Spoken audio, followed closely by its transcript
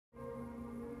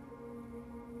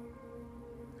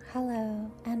Hello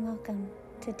and welcome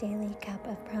to Daily Cup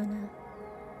of Prana.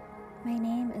 My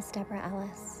name is Deborah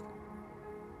Ellis,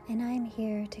 and I'm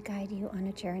here to guide you on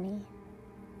a journey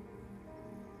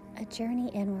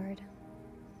inward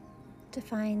to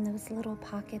find those little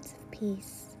pockets of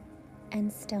peace and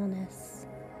stillness,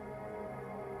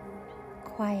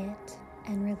 quiet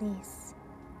and release.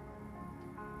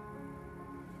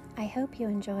 I hope you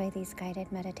enjoy these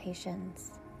guided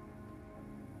meditations.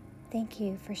 Thank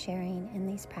you for sharing in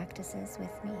these practices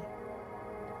with me.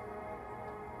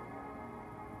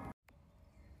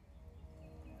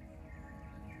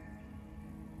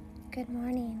 Good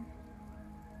morning.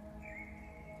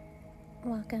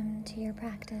 Welcome to your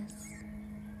practice.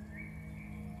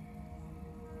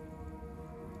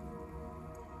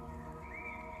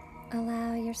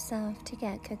 Allow yourself to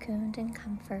get cocooned in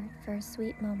comfort for a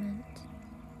sweet moment.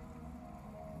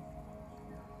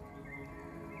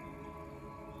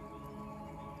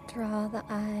 Draw the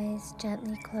eyes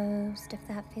gently closed if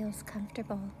that feels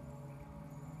comfortable.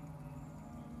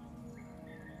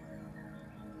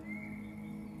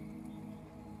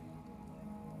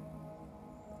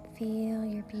 Feel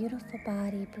your beautiful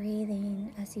body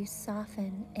breathing as you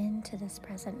soften into this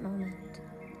present moment.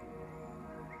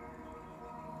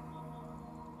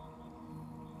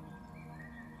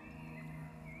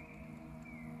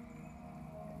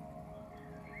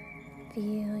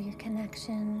 Feel your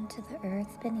connection to the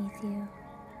earth beneath you.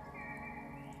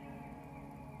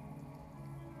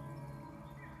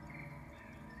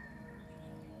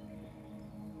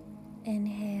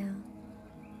 Inhale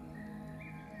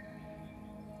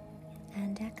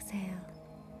and exhale.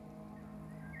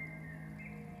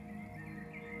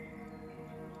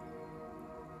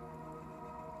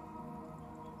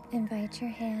 Invite your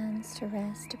hands to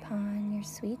rest upon your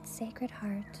sweet sacred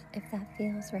heart if that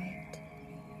feels right.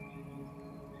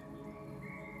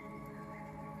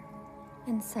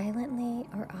 And silently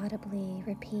or audibly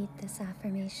repeat this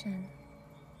affirmation.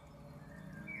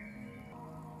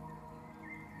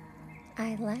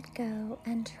 I let go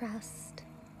and trust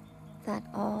that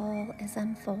all is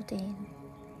unfolding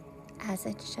as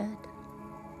it should.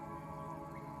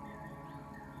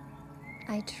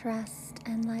 I trust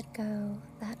and let go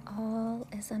that all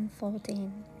is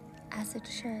unfolding as it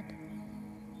should.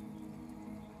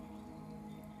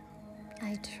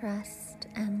 I trust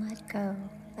and let go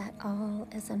that all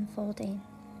is unfolding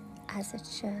as it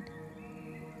should.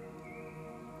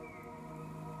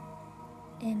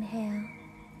 Inhale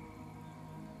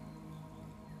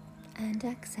and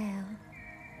exhale.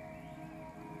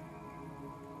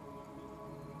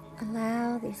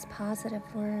 Allow these positive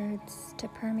words to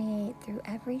permeate through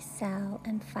every cell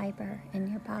and fiber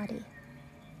in your body.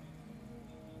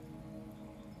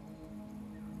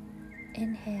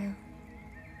 Inhale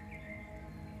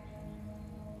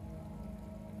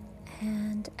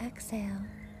and exhale.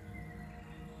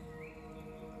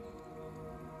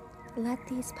 Let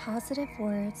these positive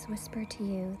words whisper to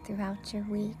you throughout your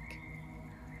week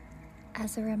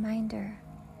as a reminder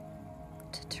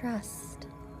to trust,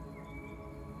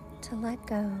 to let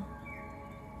go,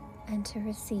 and to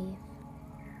receive.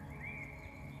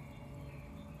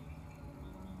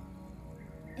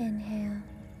 Inhale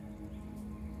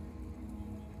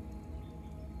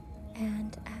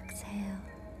and exhale.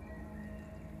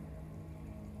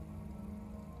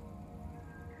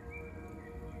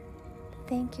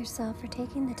 Thank yourself for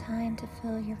taking the time to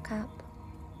fill your cup.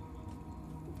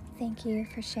 Thank you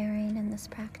for sharing in this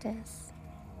practice.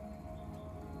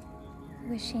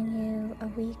 Wishing you a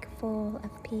week full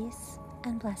of peace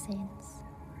and blessings.